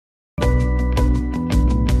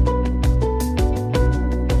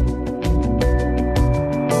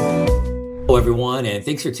Hello, everyone, and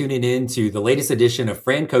thanks for tuning in to the latest edition of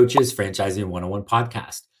Fran Coach's Franchising 101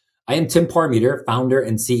 podcast. I am Tim Parmeter, founder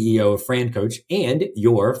and CEO of Fran Coach and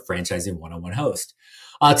your Franchising 101 host.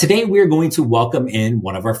 Today, we're going to welcome in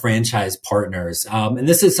one of our franchise partners. And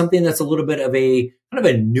this is something that's a little bit of a kind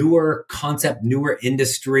of a newer concept, newer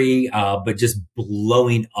industry, but just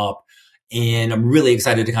blowing up. And I'm really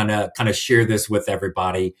excited to kind of share this with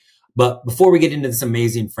everybody. But before we get into this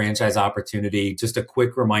amazing franchise opportunity, just a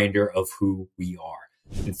quick reminder of who we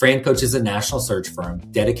are. And Fran Coach is a national search firm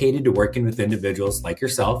dedicated to working with individuals like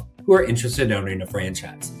yourself who are interested in owning a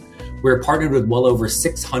franchise. We're partnered with well over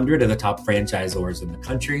 600 of the top franchisors in the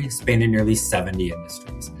country, spanning nearly 70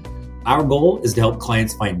 industries. Our goal is to help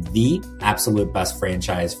clients find the absolute best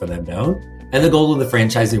franchise for them to own. And the goal of the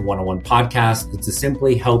Franchising 101 podcast is to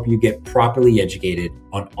simply help you get properly educated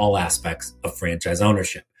on all aspects of franchise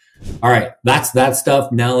ownership. All right, that's that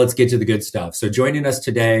stuff. Now let's get to the good stuff. So joining us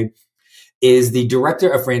today is the Director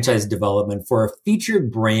of Franchise Development for a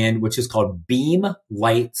featured brand, which is called Beem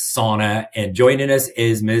Light Sauna. And joining us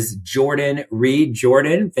is Ms. Jordan Reed.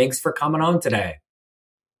 Jordan, thanks for coming on today.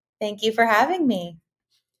 Thank you for having me.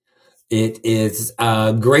 It is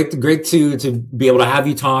great to be able to have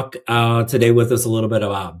you talk today with us a little bit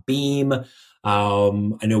about Beem. I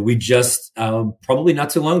know we just probably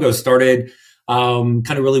not too long ago started kind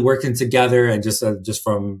of really working together, and just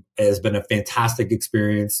from it has been a fantastic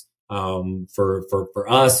experience for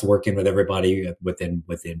us working with everybody within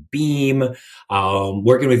Beem.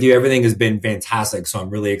 Working with you, everything has been fantastic. So I'm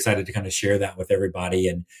really excited to kind of share that with everybody.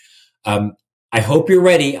 And I hope you're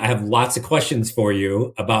ready. I have lots of questions for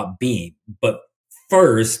you about Beem. But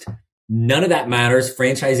first, none of that matters.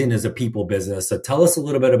 Franchising is a people business. So tell us a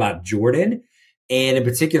little bit about Jordan. And in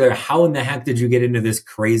particular, how in the heck did you get into this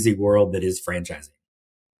crazy world that is franchising?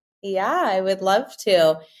 Yeah, I would love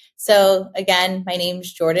to. So again, my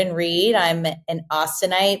name's Jordan Reed. I'm an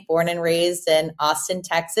Austinite, born and raised in Austin,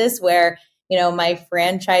 Texas, where, my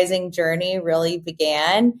franchising journey really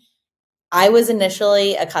began. I was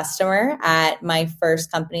initially a customer at my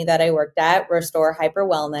first company that I worked at, Restore Hyper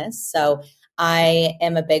Wellness. So I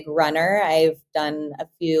am a big runner. I've done a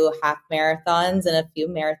few half marathons and a few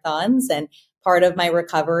marathons, and part of my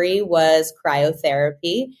recovery was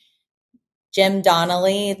cryotherapy. Jim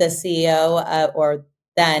Donnelly, the CEO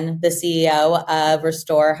of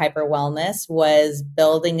Restore Hyper Wellness, was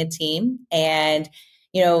building a team and,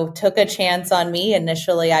 took a chance on me.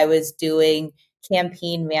 Initially, I was doing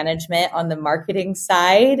campaign management on the marketing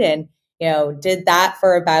side and, did that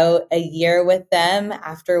for about a year with them,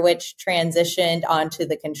 after which transitioned onto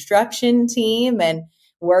the construction team and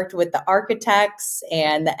worked with the architects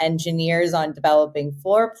and the engineers on developing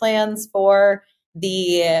floor plans for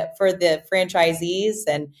the franchisees.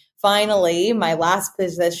 And finally, my last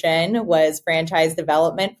position was franchise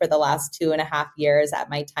development for the last 2.5 years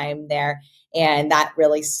at my time there. And that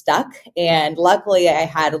really stuck. And luckily, I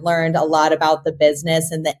had learned a lot about the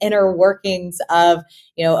business and the inner workings of,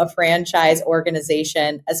 a franchise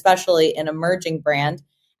organization, especially an emerging brand.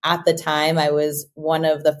 At the time, I was one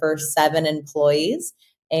of the first 7 employees,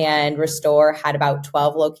 and Restore had about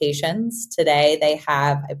 12 locations. Today, they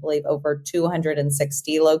have, I believe, over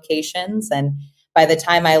 260 locations. And by the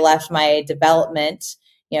time I left my development,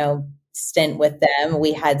 stint with them,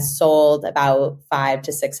 we had sold about 500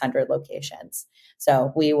 to 600 locations.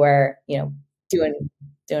 So we were, doing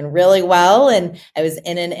really well. And I was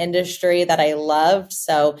in an industry that I loved.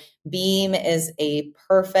 So Beem is a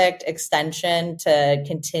perfect extension to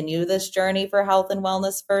continue this journey for health and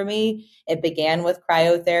wellness for me. It began with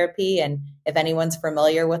cryotherapy. And if anyone's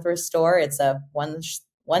familiar with Restore, it's a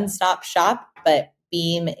one-stop shop, but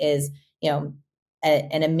Beem is,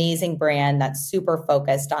 an amazing brand that's super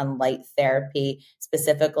focused on light therapy,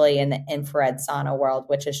 specifically in the infrared sauna world,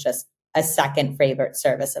 which is just a second favorite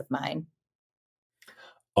service of mine.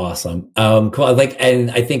 Awesome. Cool. And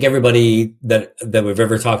I think everybody that we've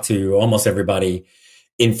ever talked to, almost everybody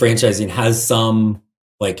in franchising has some,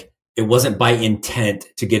 it wasn't by intent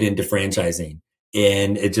to get into franchising,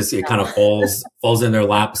 and it kind of falls in their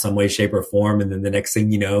lap some way, shape, or form. And then the next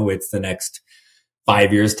thing you know, it's the next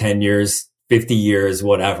 5 years, 10 years, 50 years,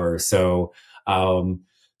 whatever. So,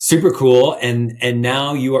 super cool. And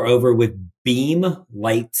now you are over with Beem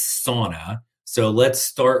Light Sauna. So let's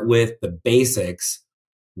start with the basics.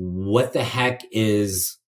 What the heck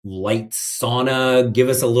is light sauna? Give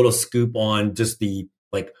us a little scoop on just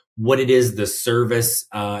what it is, the service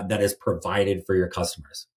that is provided for your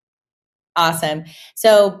customers. Awesome.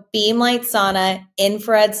 So Beem Light Sauna,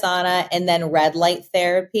 infrared sauna, and then red light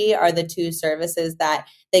therapy are the 2 services that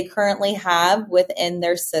they currently have within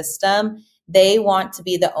their system. they want to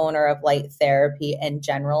be the owner of light therapy in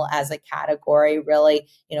general as a category. Really,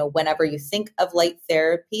 whenever you think of light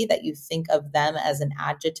therapy, that you think of them as an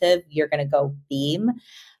adjective, you're going to go Beem.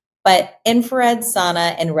 But infrared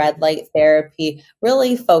sauna and red light therapy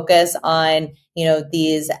really focus on,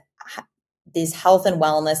 these health and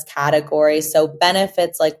wellness categories. So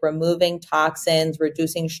benefits like removing toxins,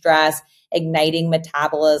 reducing stress, igniting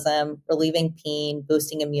metabolism, relieving pain,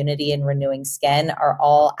 boosting immunity, and renewing skin are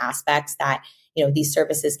all aspects that, these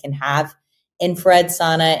services can have. Infrared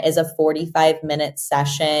sauna is a 45-minute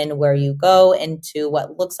session where you go into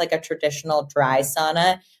what looks like a traditional dry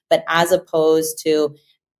sauna, but as opposed to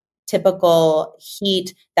typical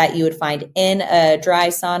heat that you would find in a dry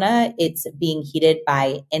sauna, it's being heated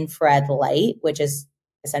by infrared light, which is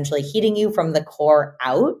essentially heating you from the core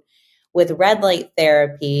out. With red light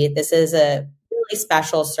therapy, this is a really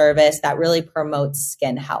special service that really promotes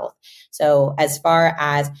skin health. So as far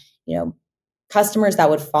as, customers that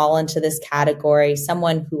would fall into this category,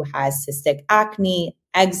 someone who has cystic acne,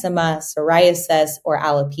 eczema, psoriasis, or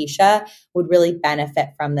alopecia would really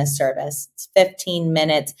benefit from this service. It's 15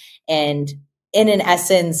 minutes, and in an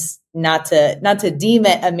essence, not to deem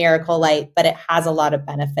it a miracle light, but it has a lot of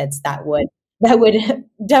benefits that would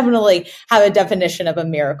definitely have a definition of a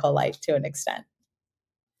miracle light to an extent.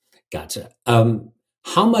 Gotcha.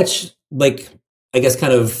 How much, I guess,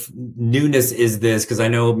 kind of newness is this? Because I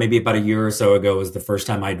know maybe about a year or so ago was the first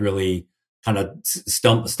time I'd really kind of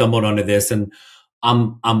stumbled onto this, and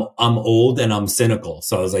I'm old and I'm cynical,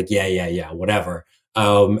 so I was like, yeah, whatever.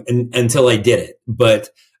 And until I did it, but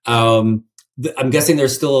I'm guessing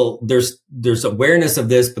there's awareness of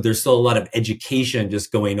this, but there's still a lot of education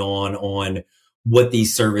just going on what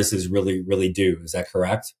these services really do. Is that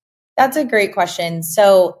correct? That's a great question.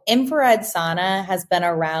 So infrared sauna has been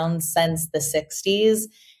around since the 60s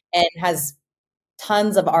and has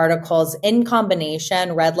tons of articles in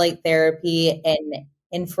combination. Red light therapy and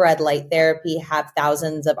infrared light therapy have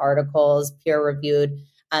thousands of articles, peer-reviewed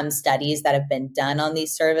studies that have been done on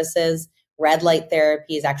these services. Red light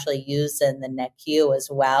therapy is actually used in the NICU as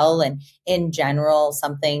well. And in general,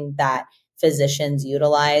 something that physicians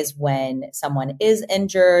utilize when someone is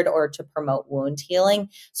injured or to promote wound healing.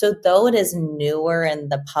 So though it is newer in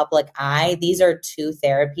the public eye, these are two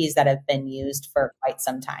therapies that have been used for quite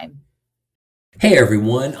some time. Hey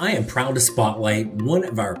everyone, I am proud to spotlight one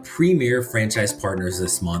of our premier franchise partners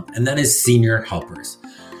this month, and that is Senior Helpers.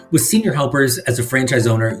 With Senior Helpers, as a franchise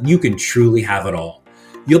owner, you can truly have it all.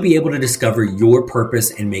 You'll be able to discover your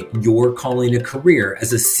purpose and make your calling a career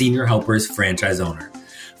as a Senior Helpers franchise owner.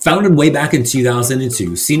 Founded way back in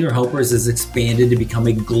 2002, Senior Helpers has expanded to become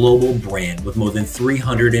a global brand with more than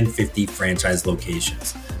 350 franchise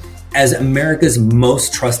locations. As America's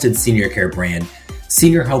most trusted senior care brand,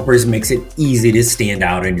 Senior Helpers makes it easy to stand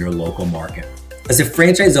out in your local market. As a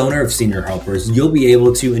franchise owner of Senior Helpers, you'll be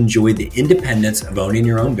able to enjoy the independence of owning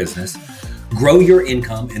your own business, grow your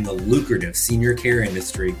income in the lucrative senior care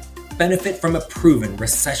industry, benefit from a proven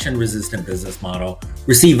recession-resistant business model,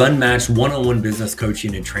 receive unmatched one-on-one business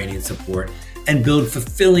coaching and training support, and build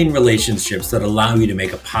fulfilling relationships that allow you to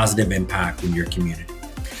make a positive impact in your community.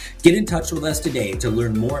 Get in touch with us today to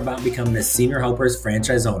learn more about becoming a Senior Helpers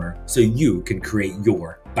franchise owner so you can create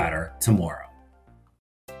your better tomorrow.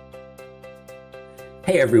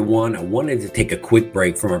 Hey everyone, I wanted to take a quick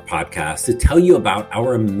break from our podcast to tell you about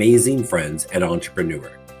our amazing friends at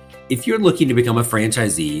Entrepreneur. If you're looking to become a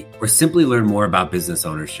franchisee or simply learn more about business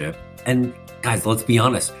ownership, and guys, let's be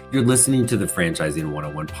honest, you're listening to the Franchising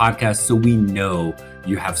 101 podcast, so we know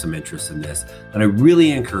you have some interest in this. And I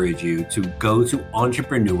really encourage you to go to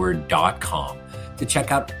entrepreneur.com to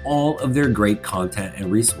check out all of their great content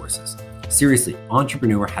and resources. Seriously,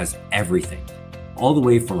 Entrepreneur has everything, all the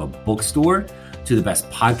way from a bookstore to the best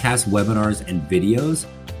podcasts, webinars, and videos,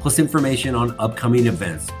 plus information on upcoming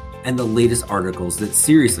events and the latest articles that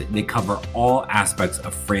seriously, they cover all aspects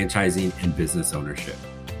of franchising and business ownership.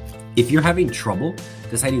 If you're having trouble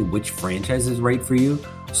deciding which franchise is right for you,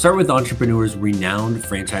 start with Entrepreneur's renowned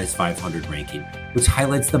Franchise 500 ranking, which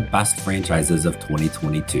highlights the best franchises of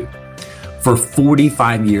 2022. For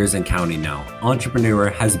 45 years and counting now, Entrepreneur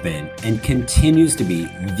has been and continues to be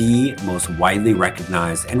the most widely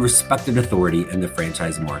recognized and respected authority in the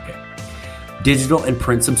franchise market. Digital and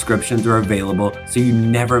print subscriptions are available, so you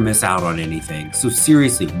never miss out on anything. So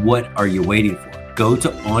seriously, what are you waiting for? Go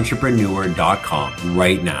to entrepreneur.com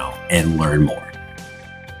right now and learn more.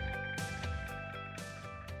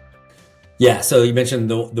 Yeah, so you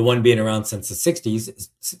mentioned the one being around since the 60s.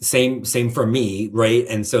 Same for me, right?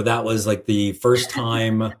 And so that was like the first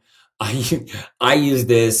time I used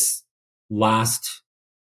this last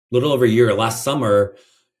little over a year, last summer.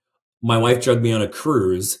 my wife drugged me on a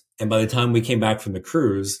cruise. And by the time we came back from the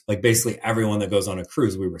cruise, like basically everyone that goes on a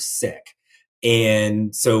cruise, we were sick.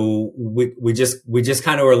 And so we just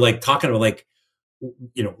kind of were like talking about like,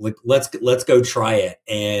 like let's go try it.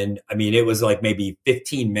 And I mean, it was like maybe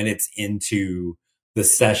 15 minutes into the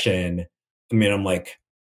session. I mean,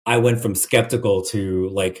 I went from skeptical to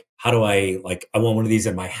like, how do I want one of these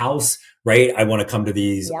in my house, right? I want to come to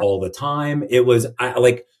these Yep. all the time. It was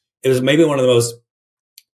maybe one of the most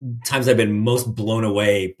times I've been most blown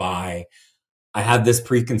away by. I had this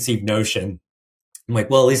preconceived notion. I'm like,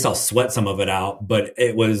 well, at least I'll sweat some of it out. But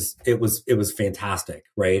it was fantastic,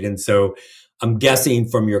 right? And so I'm guessing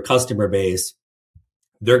from your customer base,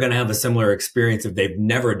 they're going to have a similar experience if they've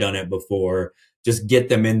never done it before. Just get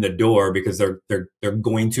them in the door because they're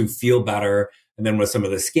going to feel better, and then with some of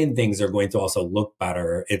the skin things, they're going to also look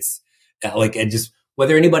better. It's like, and just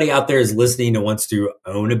whether anybody out there is listening and wants to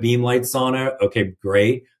own a Beam light sauna, okay,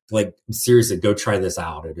 great. Like seriously, go try this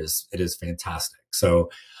out. It is fantastic. So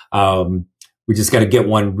we just got to get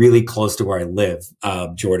one really close to where I live,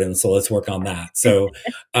 Jordan. So let's work on that.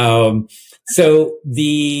 Um,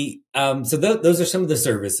 those are some of the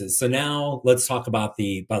services. So now let's talk about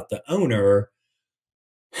the owner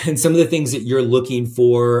and some of the things that you're looking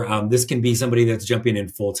for. This can be somebody that's jumping in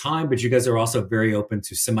full time, but you guys are also very open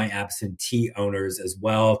to semi-absentee owners as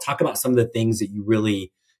well. Talk about some of the things that you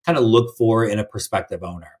really kind of look for in a prospective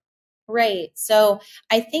owner. Right. So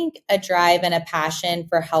I think a drive and a passion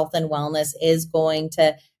for health and wellness is going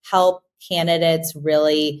to help candidates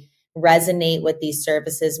really resonate with these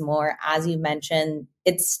services more. As you mentioned,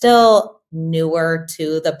 it's still newer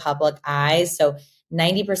to the public eye. So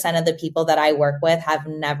 90% of the people that I work with have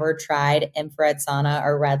never tried infrared sauna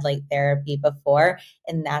or red light therapy before.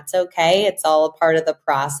 And that's okay. It's all a part of the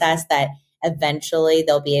process that eventually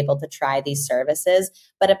they'll be able to try these services.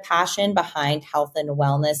 But a passion behind health and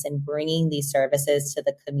wellness and bringing these services to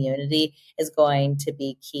the community is going to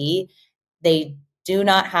be key. They do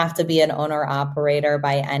not have to be an owner operator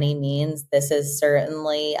by any means. This is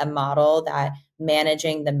certainly a model that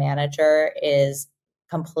managing the manager is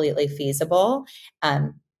completely feasible.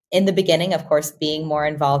 In the beginning, of course, being more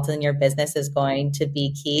involved in your business is going to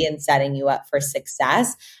be key in setting you up for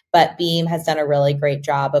success. But Beam has done a really great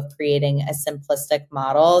job of creating a simplistic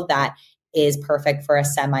model that is perfect for a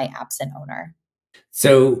semi-absent owner.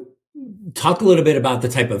 So talk a little bit about the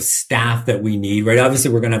type of staff that we need, right?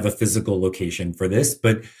 Obviously, we're going to have a physical location for this,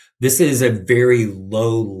 but this is a very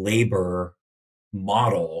low labor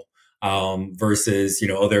model versus,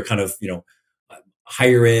 other kind of,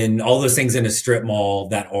 higher end, all those things in a strip mall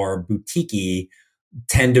that are boutique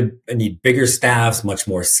tend to need bigger staffs, much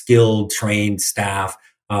more skilled, trained staff.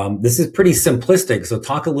 This is pretty simplistic. So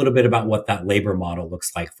talk a little bit about what that labor model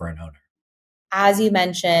looks like for an owner. As you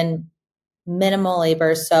mentioned, minimal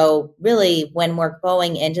labor. So really, when we're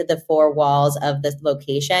going into the four walls of this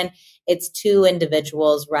location, it's two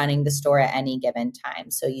individuals running the store at any given time.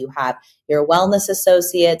 So you have your wellness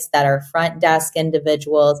associates that are front desk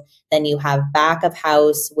individuals. Then you have back of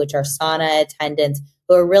house, which are sauna attendants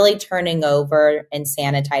who are really turning over and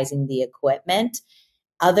sanitizing the equipment.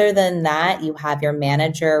 Other than that, you have your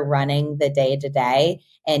manager running the day to day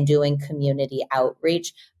and doing community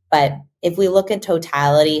outreach. But if we look at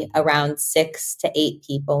totality, around 6 to 8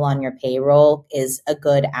 people on your payroll is a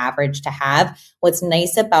good average to have. What's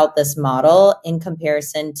nice about this model in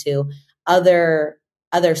comparison to other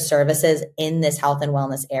services in this health and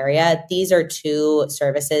wellness area, these are two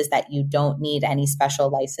services that you don't need any special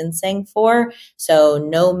licensing for. So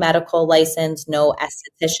no medical license, no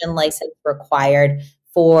esthetician license required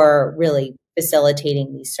for really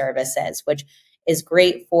facilitating these services, which is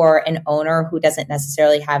great for an owner who doesn't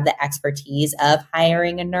necessarily have the expertise of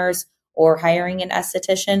hiring a nurse or hiring an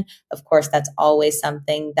esthetician. Of course, that's always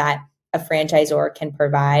something that a franchisor can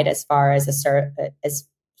provide as far as as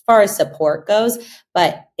far as support goes,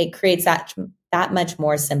 but it creates that much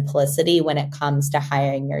more simplicity when it comes to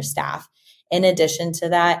hiring your staff. In addition to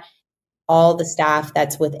that, all the staff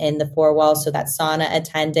that's within the four walls, so that sauna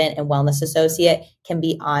attendant and wellness associate can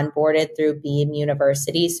be onboarded through Beam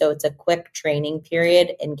University. So it's a quick training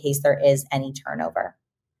period in case there is any turnover.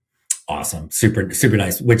 Awesome. Super, super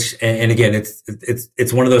nice. Which, and again,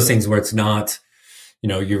 it's one of those things where it's not,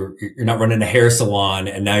 you're not running a hair salon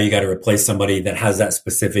and now you got to replace somebody that has that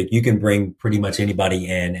specific. You can bring pretty much anybody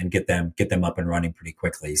in and get them up and running pretty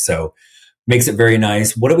quickly. So makes it very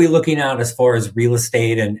nice. What are we looking at as far as real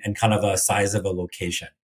estate and kind of a size of a location?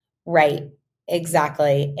 Right.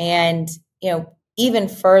 Exactly. And, even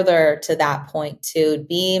further to that point too,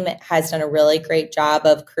 Beam has done a really great job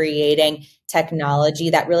of creating technology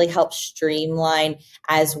that really helps streamline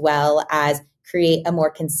as well as create a more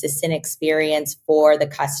consistent experience for the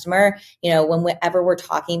customer. Whenever we're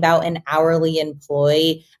talking about an hourly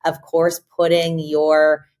employee, of course, putting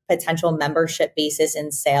your potential membership basis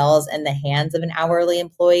in sales in the hands of an hourly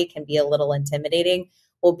employee can be a little intimidating.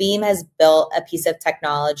 Well, Beem has built a piece of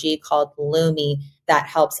technology called Lumi that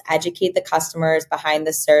helps educate the customers behind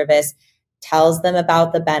the service, tells them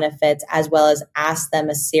about the benefits, as well as asks them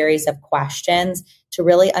a series of questions to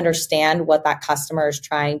really understand what that customer is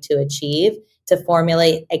trying to achieve, to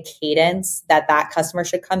formulate a cadence that customer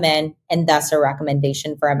should come in, and thus a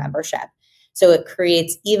recommendation for a membership. So it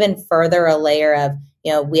creates even further a layer of,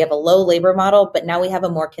 we have a low labor model, but now we have a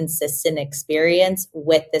more consistent experience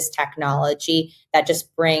with this technology that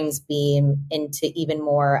just brings Beem into even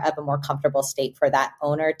more of a more comfortable state for that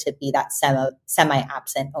owner to be that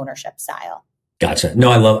semi-absent ownership style. Gotcha. No,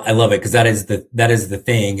 I love it, because that is the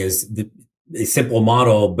thing, is a simple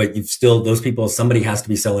model, but you've still, those people, somebody has to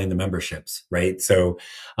be selling the memberships, right? So,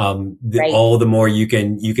 Right. all the more you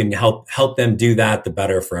can help them do that, the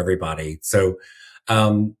better for everybody. So,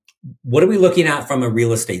 what are we looking at from a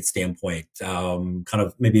real estate standpoint? Kind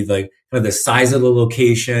of maybe the size of the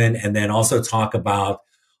location, and then also talk about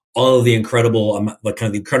all of the incredible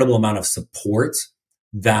amount of support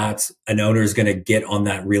that an owner is going to get on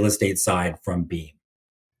that real estate side from Beem.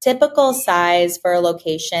 Typical size for a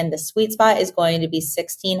location, the sweet spot is going to be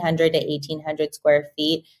 1,600 to 1,800 square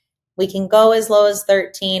feet. We can go as low as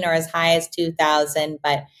 13 or as high as 2,000,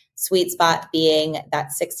 but sweet spot being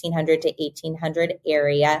that 1,600 to 1,800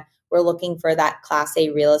 area. We're looking for that Class A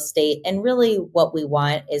real estate. And really what we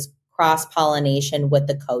want is cross-pollination with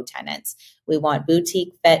the co-tenants. We want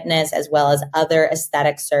boutique fitness as well as other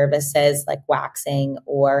aesthetic services like waxing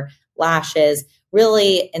or lashes,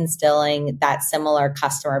 really instilling that similar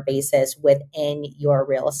customer basis within your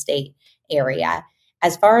real estate area.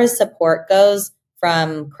 As far as support goes,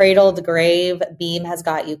 from cradle to grave, Beem has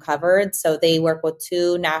got you covered. So they work with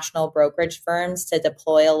 2 national brokerage firms to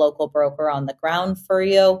deploy a local broker on the ground for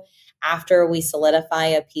you. After we solidify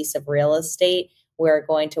a piece of real estate, we're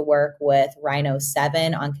going to work with Rhino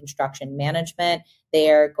 7 on construction management.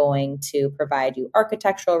 They are going to provide you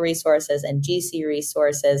architectural resources and GC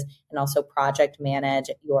resources, and also project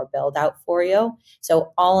manage your build out for you.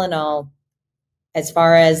 So all in all, as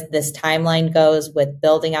far as this timeline goes with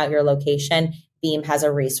building out your location, Beem has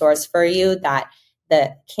a resource for you that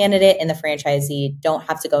the candidate and the franchisee don't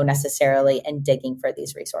have to go necessarily and digging for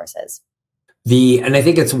these resources. And I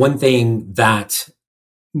think it's one thing that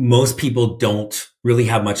most people don't really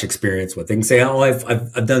have much experience with. They can say, "Oh,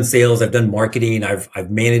 I've done sales, I've done marketing, I've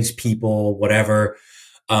managed people, whatever."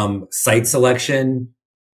 Site selection,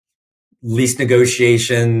 lease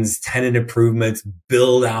negotiations, tenant improvements,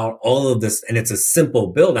 build out, all of this, and it's a simple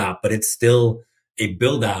build out, but it's still a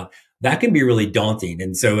build out. That can be really daunting,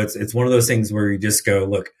 and so it's one of those things where you just go,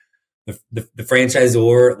 look, the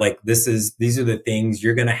franchisor, like these are the things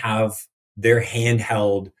you're going to have their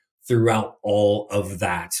handheld throughout all of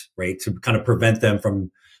that, right? To kind of prevent them from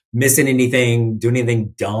missing anything, doing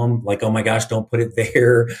anything dumb, like, oh my gosh, don't put it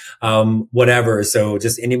there, whatever. So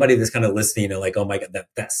just anybody that's kind of listening and like, oh my God,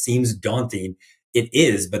 that seems daunting. It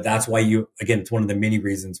is, but that's why it's one of the many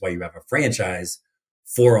reasons why you have a franchise,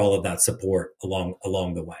 for all of that support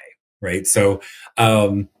along the way, right? So,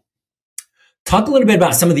 talk a little bit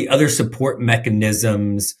about some of the other support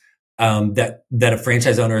mechanisms that a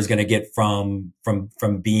franchise owner is going to get from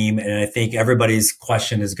Beem. And I think everybody's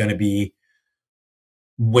question is going to be,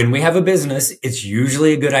 when we have a business, it's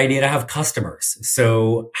usually a good idea to have customers.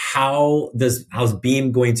 So how's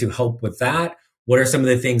Beem going to help with that? What are some of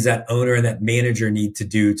the things that owner and that manager need to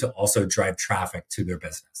do to also drive traffic to their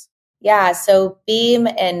business? Yeah, so Beem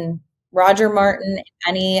and Roger Martin,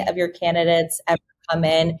 any of your candidates ever come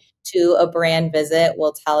in to a brand visit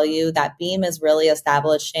will tell you that Beem is really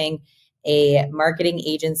establishing a marketing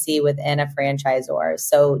agency within a franchisor.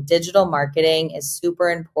 So digital marketing is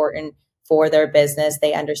super important for their business.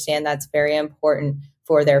 They understand that's very important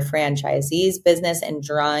for their franchisees' business and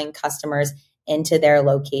drawing customers into their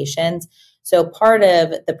locations. So part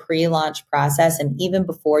of the pre-launch process, and even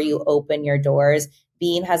before you open your doors,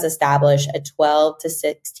 Beem has established a 12 to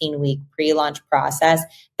 16 week pre-launch process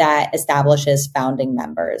that establishes founding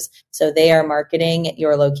members. So they are marketing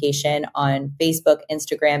your location on Facebook,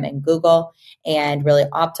 Instagram, and Google, and really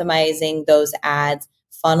optimizing those ads,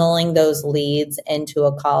 funneling those leads into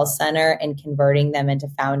a call center and converting them into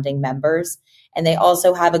founding members. And they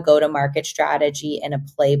also have a go-to-market strategy and a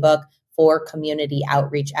playbook for community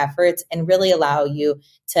outreach efforts, and really allow you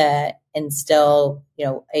to instill,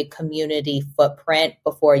 a community footprint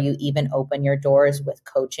before you even open your doors with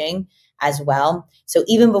coaching as well. So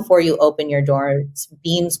even before you open your doors,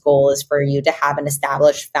 Beam's goal is for you to have an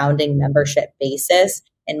established founding membership basis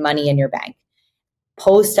and money in your bank.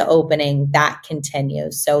 Post to opening, that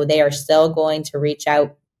continues. So they are still going to reach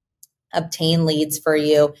out, obtain leads for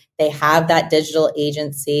you. They have that digital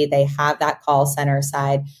agency. They have that call center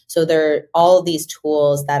side. So there are all of these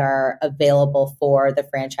tools that are available for the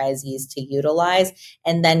franchisees to utilize,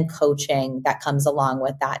 and then coaching that comes along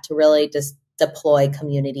with that to really just deploy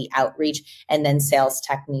community outreach and then sales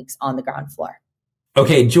techniques on the ground floor.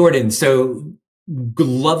 Okay, Jordan. So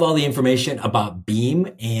love all the information about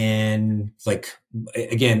Beem, and like,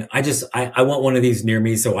 again, I want one of these near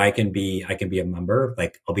me so I can be a member.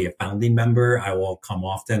 Like, I'll be a founding member. I will come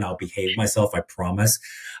often. I'll behave myself. I promise,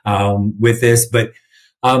 with this. But,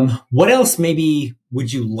 what else maybe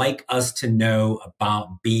would you like us to know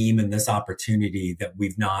about Beem and this opportunity that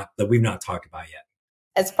we've not talked about yet?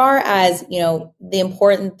 As far as, the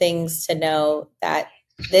important things to know, that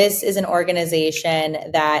this is an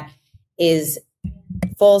organization that is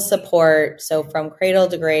full support. So from cradle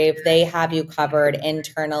to grave, they have you covered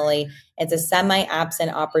internally. It's a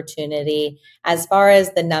semi-absent opportunity. As far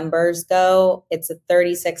as the numbers go, it's a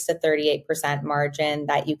 36 to 38% margin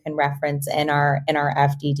that you can reference in our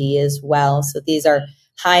FDD as well. So these are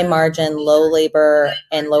high margin, low labor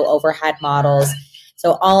and low overhead models.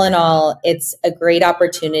 So all in all, it's a great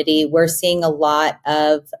opportunity. We're seeing a lot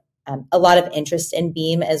of interest in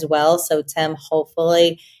Beem as well. So Tim,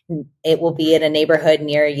 hopefully it will be in a neighborhood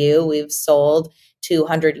near you. We've sold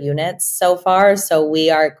 200 units so far. So we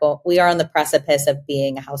are on the precipice of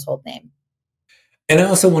being a household name. And I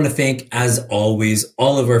also want to thank, as always,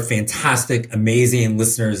 all of our fantastic, amazing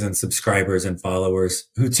listeners and subscribers and followers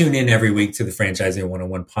who tune in every week to the Franchising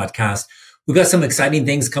 101 podcast. We've got some exciting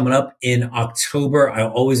things coming up in October. I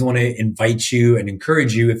always want to invite you and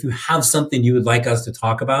encourage you, if you have something you would like us to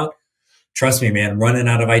talk about, trust me, man, I'm running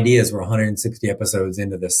out of ideas. We're 160 episodes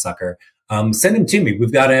into this sucker. Send them to me.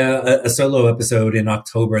 We've got a solo episode in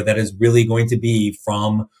October that is really going to be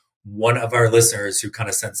from one of our listeners who kind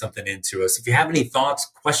of sent something in to us. If you have any thoughts,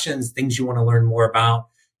 questions, things you want to learn more about,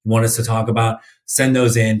 you want us to talk about, send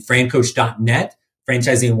those in. francoach.net,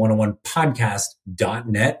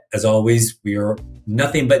 franchising101podcast.net. As always, we are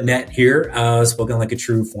nothing but net here, spoken like a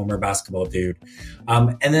true former basketball dude.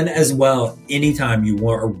 And then as well, anytime you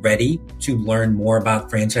are ready to learn more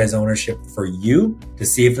about franchise ownership for you, to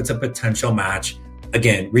see if it's a potential match,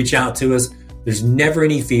 again, reach out to us. There's never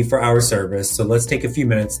any fee for our service. So let's take a few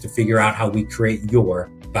minutes to figure out how we create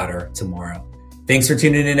your better tomorrow. Thanks for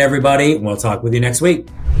tuning in, everybody. We'll talk with you next week.